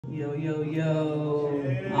Yo, yo, yo,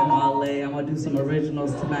 I'm Mahlleh. I'm gonna do some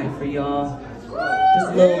originals tonight for y'all.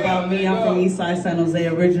 Just a little about me. I'm from Eastside San Jose,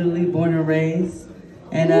 originally born and raised.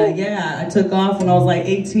 And yeah, I took off when I was like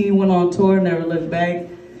 18, went on tour, never looked back.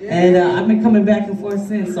 And I've been coming back and forth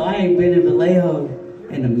since, so I ain't been in Vallejo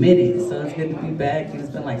in a minute. So it's good to be back. It's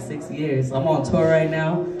been like 6 years. So I'm on tour right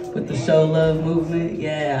now with the SHWLUV movement.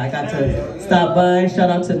 Yeah, I got to stop by. Shout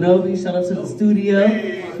out to Novi, shout out to the studio,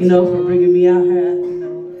 you know, for bringing me out here.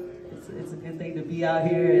 It's a good thing to be out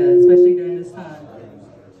here, especially during this time.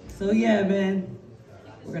 So yeah, man,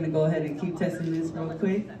 we're gonna go ahead and keep testing this real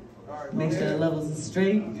quick. Make sure the levels are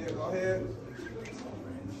straight. Yeah, go ahead.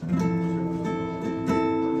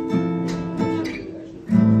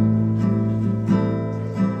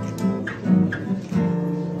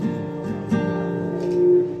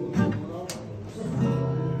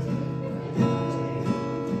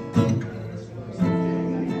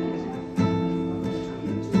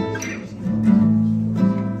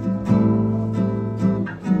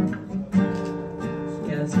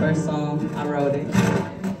 First song, I wrote it.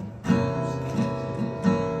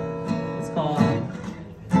 It's called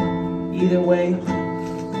Either Way. You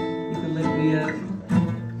can lift me up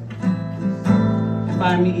and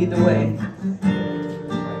find me either way.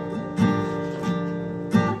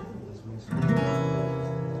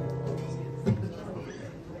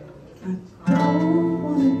 I don't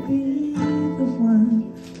want to be the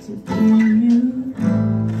one to bring you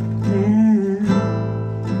down.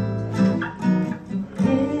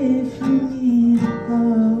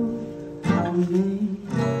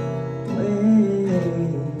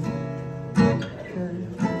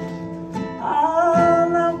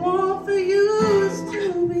 All I want for you is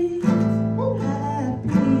to be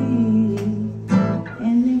happy.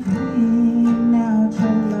 Anything out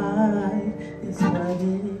your life is what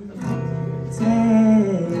it takes.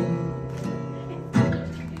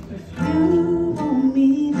 If you want me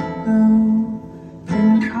to go,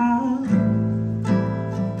 then I'll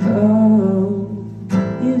go.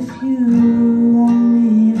 If you want me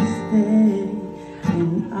to stay,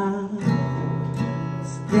 then I'll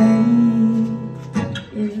stay.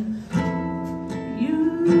 If you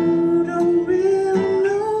don't really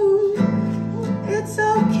know, it's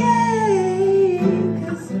okay,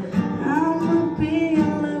 'cause I'ma be in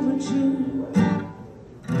love with you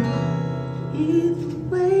either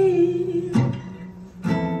way.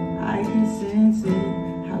 I can sense it,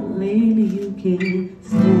 how lately you can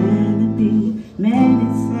stand to be made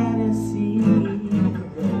it sad to see.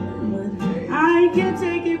 But I can't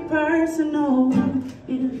take it personal.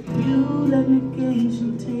 If you let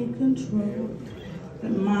negation take control, the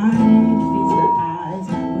mind feeds the eyes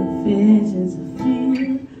with visions of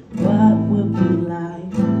fear. What will be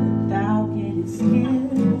like without getting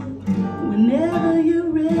scared? Whenever you're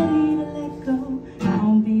ready to let go,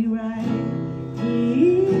 I'll be right here.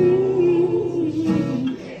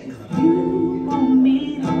 If you want me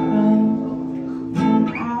to go, then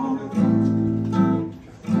I'll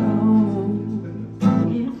go.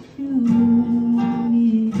 If you want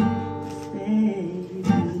me to stay,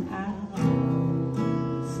 then I'll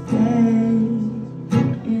stay.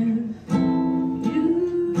 If you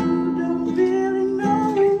don't really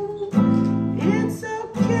know, it's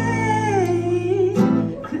okay,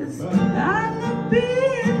 'cause I'ma be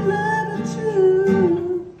in love with you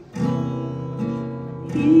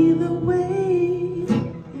either way.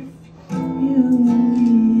 If you want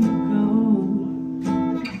me to go,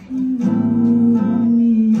 if you want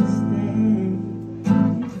me to stay,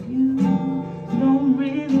 if you don't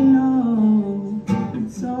really know,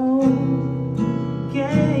 it's okay.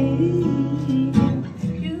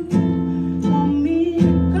 If you want me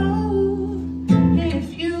to go, if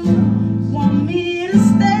you want me to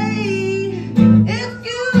stay, if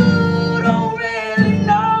you don't really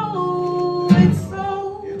know, it's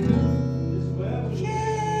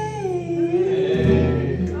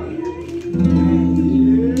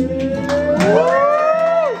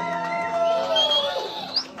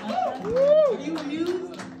Are you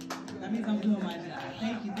amused? That means I'm doing my job.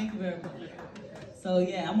 Thank you very much. So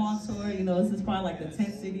yeah, I'm on tour. You know, this is probably like the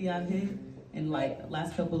 10th city I've hit in like the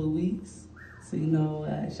last couple of weeks. So you know,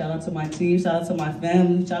 shout out to my team, shout out to my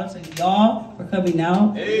family, shout out to y'all for coming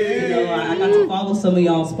out. Hey. You know, I got to follow some of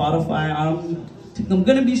y'all on Spotify. I'm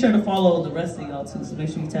gonna be sure to follow the rest of y'all too, so make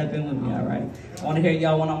sure you tap in with me, all right? I wanna hear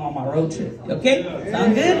y'all when I'm on my road trip, okay?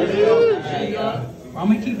 Sound good? All right, y'all. I'm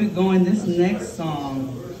gonna keep it going. This next